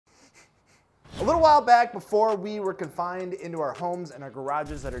A little while back, before we were confined into our homes and our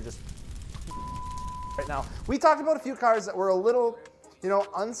garages that are just right now, we talked about a few cars that were a little,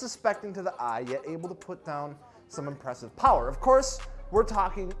 unsuspecting to the eye, yet able to put down some impressive power. Of course, we're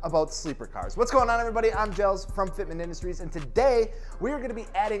talking about sleeper cars. What's going on, everybody? I'm Gels from Fitment Industries, and today we are going to be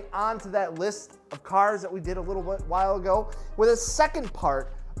adding on to that list of cars that we did a little while ago with a second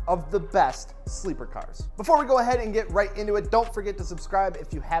part of the best sleeper cars. Before we go ahead and get right into it, don't forget to subscribe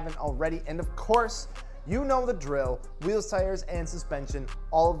if you haven't already, and of course, you know the drill, wheels, tires, and suspension,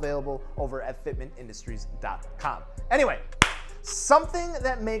 all available over at fitmentindustries.com. Anyway, something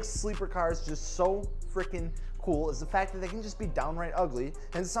that makes sleeper cars just so freaking cool is the fact that they can just be downright ugly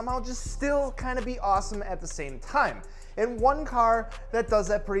and somehow just still kind of be awesome at the same time. And one car that does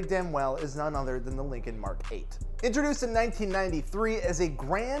that pretty damn well is none other than the Lincoln MK8. Introduced in 1993 as a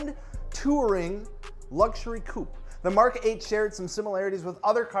grand touring luxury coupe, the MK8 shared some similarities with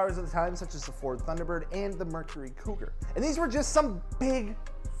other cars of the time, such as the Ford Thunderbird and the Mercury Cougar. And these were just some big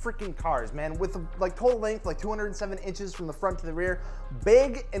freaking cars, man, with like total length like 207 inches from the front to the rear,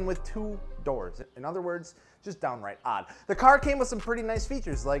 big and with two doors. In other words, just downright odd. The car came with some pretty nice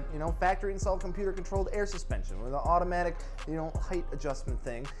features like, factory installed computer controlled air suspension with an automatic, height adjustment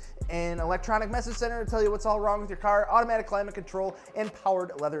thing, an electronic message center to tell you what's all wrong with your car, automatic climate control, and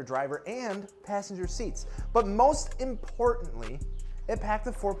powered leather driver and passenger seats. But most importantly, it packed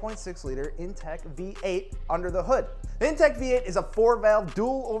a 4.6 liter Intech V8 under the hood. The Intech V8 is a 4-valve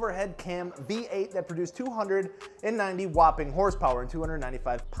dual overhead cam V8 that produced 290 whopping horsepower and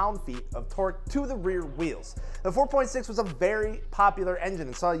 295 pound-feet of torque to the rear wheels. The 4.6 was a very popular engine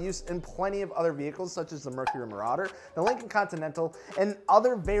and saw use in plenty of other vehicles such as the Mercury Marauder, the Lincoln Continental, and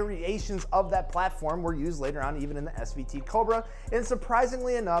other variations of that platform were used later on even in the SVT Cobra, and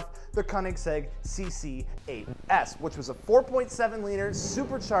surprisingly enough, the Koenigsegg CC8S, which was a 4.7 liter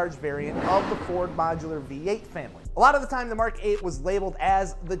supercharged variant of the Ford modular V8 family. A lot of the time, the MK8 was labeled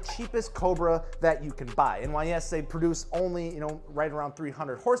as the cheapest Cobra that you can buy. And while yes, they produce only, right around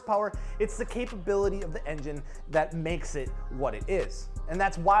 300 horsepower, it's the capability of the engine that makes it what it is. And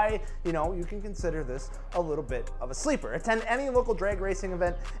that's why, you can consider this a little bit of a sleeper. Attend any local drag racing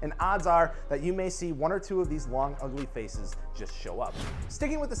event, and odds are that you may see one or two of these long, ugly faces just show up.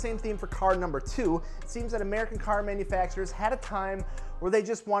 Sticking with the same theme for car number 2, it seems that American car manufacturers had a time where they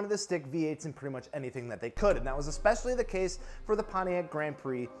just wanted to stick V8s in pretty much anything that they could, and that was especially the case for the Pontiac Grand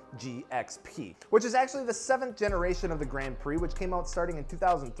Prix GXP, which is actually the 7th generation of the Grand Prix, which came out starting in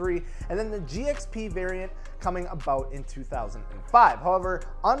 2003, and then the GXP variant coming about in 2005. However,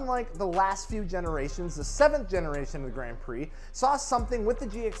 unlike the last few generations, the 7th generation of the Grand Prix saw something with the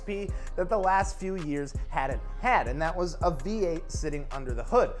GXP that the last few years hadn't had, and that was a V8 sitting under the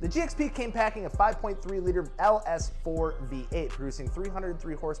hood. The GXP came packing a 5.3 liter LS4 V8, producing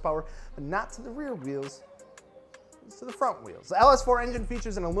 303 horsepower, but not to the rear wheels, to the front wheels. The LS4 engine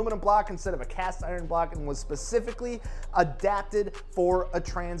features an aluminum block instead of a cast iron block and was specifically adapted for a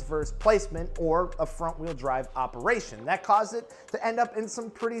transverse placement or a front wheel drive operation. That caused it to end up in some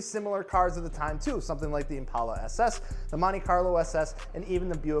pretty similar cars of the time too, something like the Impala SS, the Monte Carlo SS, and even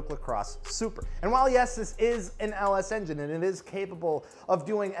the Buick LaCrosse Super. And while yes, this is an LS engine and it is capable of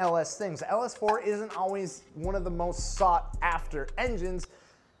doing LS things, the LS4 isn't always one of the most sought after engines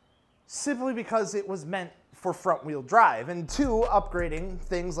simply because it was meant for front wheel drive. And 2, upgrading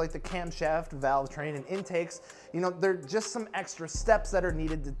things like the camshaft, valve train, and intakes, they're just some extra steps that are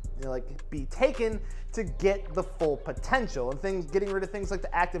needed to be taken to get the full potential. And getting rid of things like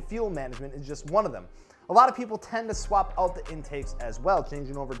the active fuel management is just one of them. A lot of people tend to swap out the intakes as well,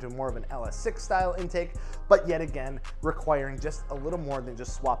 changing over to more of an LS6 style intake, but yet again, requiring just a little more than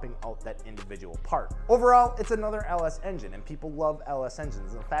just swapping out that individual part. Overall, it's another LS engine, and people love LS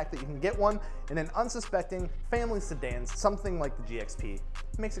engines. And the fact that you can get one in an unsuspecting family sedan, something like the GXP,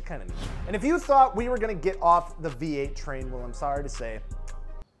 makes it kind of neat. And if you thought we were gonna get off the V8 train, well, I'm sorry to say,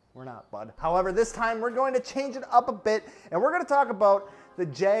 we're not, bud. However, this time we're going to change it up a bit, and we're gonna talk about the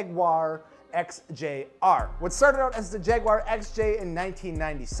Jaguar XJR. What started out as the Jaguar XJ in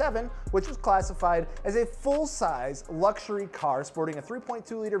 1997, which was classified as a full-size luxury car sporting a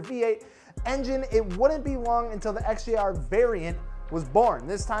 3.2 liter V8 engine, it wouldn't be long until the XJR variant was born.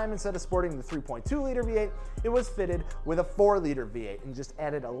 This time, instead of sporting the 3.2 liter V8, it was fitted with a 4 liter V8 and just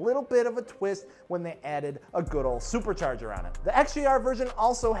added a little bit of a twist when they added a good old supercharger on it. The XJR version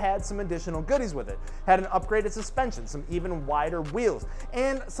also had some additional goodies with it. Had an upgraded suspension, some even wider wheels,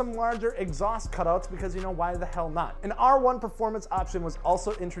 and some larger exhaust cutouts because, why the hell not? An R1 performance option was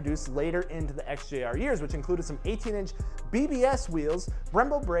also introduced later into the XJR years, which included some 18-inch BBS wheels,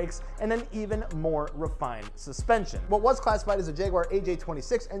 Brembo brakes, and an even more refined suspension. What was classified as a Jaguar our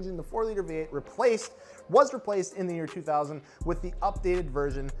AJ26 engine. The 4-liter V8 was replaced in the year 2000 with the updated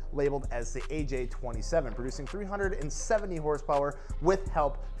version labeled as the AJ27, producing 370 horsepower with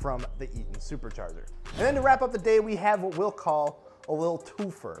help from the Eaton supercharger. And then to wrap up the day, we have what we'll call a little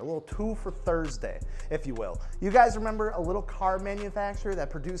twofer, a little two for Thursday, if you will. You guys remember a little car manufacturer that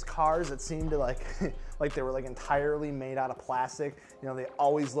produced cars that seemed to like they were like entirely made out of plastic? You know, they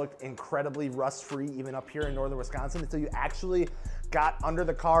always looked incredibly rust-free, even up here in northern Wisconsin, until you actually got under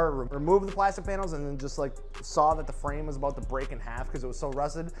the car, removed the plastic panels, and then just like saw that the frame was about to break in half because it was so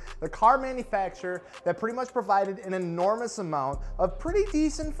rusted. The car manufacturer that pretty much provided an enormous amount of pretty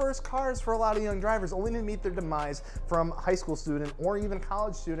decent first cars for a lot of young drivers, only to meet their demise from a high school student or even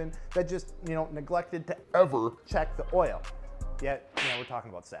college student that just, you know, neglected to ever check the oil. Yet, you know, we're talking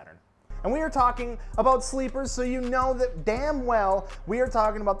about Saturn. And we are talking about sleepers, so you know that damn well we are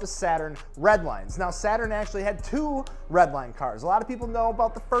talking about the Saturn Redlines. Now, Saturn actually had 2 Redline cars. A lot of people know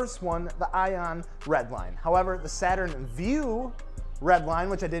about the first one, the Ion Redline. However, the Saturn View Redline,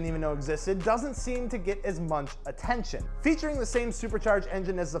 which I didn't even know existed, doesn't seem to get as much attention. Featuring the same supercharged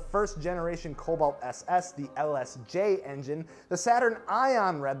engine as the first generation Cobalt SS, the LSJ engine, the Saturn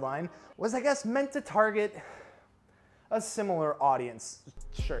Ion Redline was, I guess, meant to target a similar audience.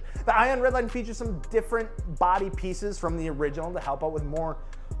 Sure. The Ion Redline features some different body pieces from the original to help out with more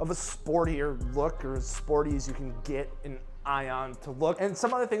of a sportier look, or as sporty as you can get an Ion to look, and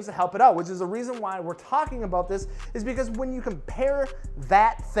some other things to help it out, which is the reason why we're talking about this, is because when you compare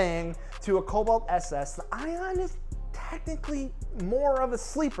that thing to a Cobalt SS, the Ion is technically more of a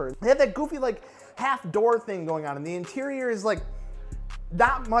sleeper. They have that goofy like half door thing going on, and the interior is like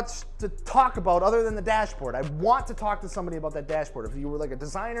not much to talk about other than the dashboard. I want to talk to somebody about that dashboard. If you were like a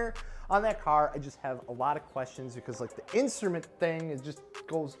designer on that car, I just have a lot of questions because like the instrument thing, it just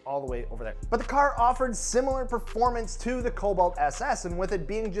goes all the way over there. But the car offered similar performance to the Cobalt SS, and with it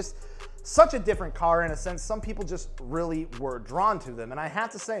being just such a different car in a sense, some people just really were drawn to them. And I have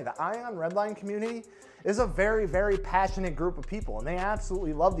to say, the Ion Redline community is a very, very passionate group of people, and they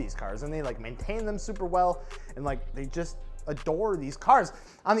absolutely love these cars, and they like maintain them super well, and like they just adore these cars.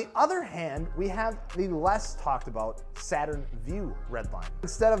 On the other hand, we have the less talked about Saturn View Redline.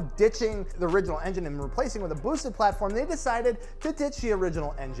 Instead of ditching the original engine and replacing with a boosted platform, they decided to ditch the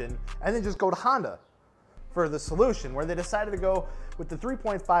original engine and then just go to Honda for the solution, where they decided to go with the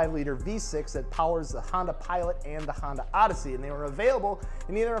 3.5-liter V6 that powers the Honda Pilot and the Honda Odyssey, and they were available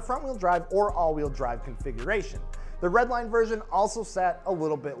in either a front-wheel drive or all-wheel drive configuration. The Redline version also sat a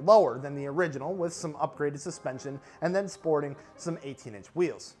little bit lower than the original, with some upgraded suspension and then sporting some 18-inch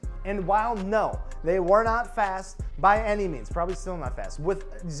wheels. And while no, they were not fast by any means, probably still not fast, with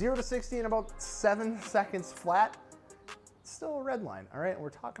 0 to 60 in about 7 seconds flat, it's still a Redline, all right? We're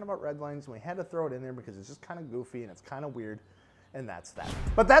talking about Redlines, and we had to throw it in there because it's just kind of goofy and it's kind of weird. And that's that.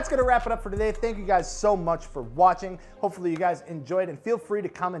 But that's gonna wrap it up for today. Thank you guys so much for watching. Hopefully you guys enjoyed, and feel free to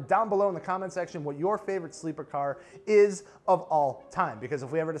comment down below in the comment section what your favorite sleeper car is of all time. Because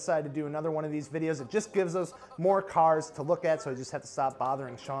if we ever decide to do another one of these videos, it just gives us more cars to look at, so I just have to stop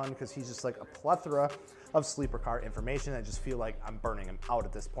bothering Sean because he's just like a plethora of sleeper car information. I just feel like I'm burning him out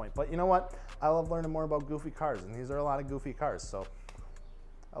at this point. But you know what? I love learning more about goofy cars, and these are a lot of goofy cars, so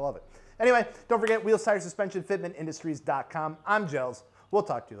I love it. Anyway, don't forget wheels, tires, suspension, fitmentindustries.com. I'm Gels. We'll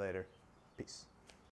talk to you later. Peace.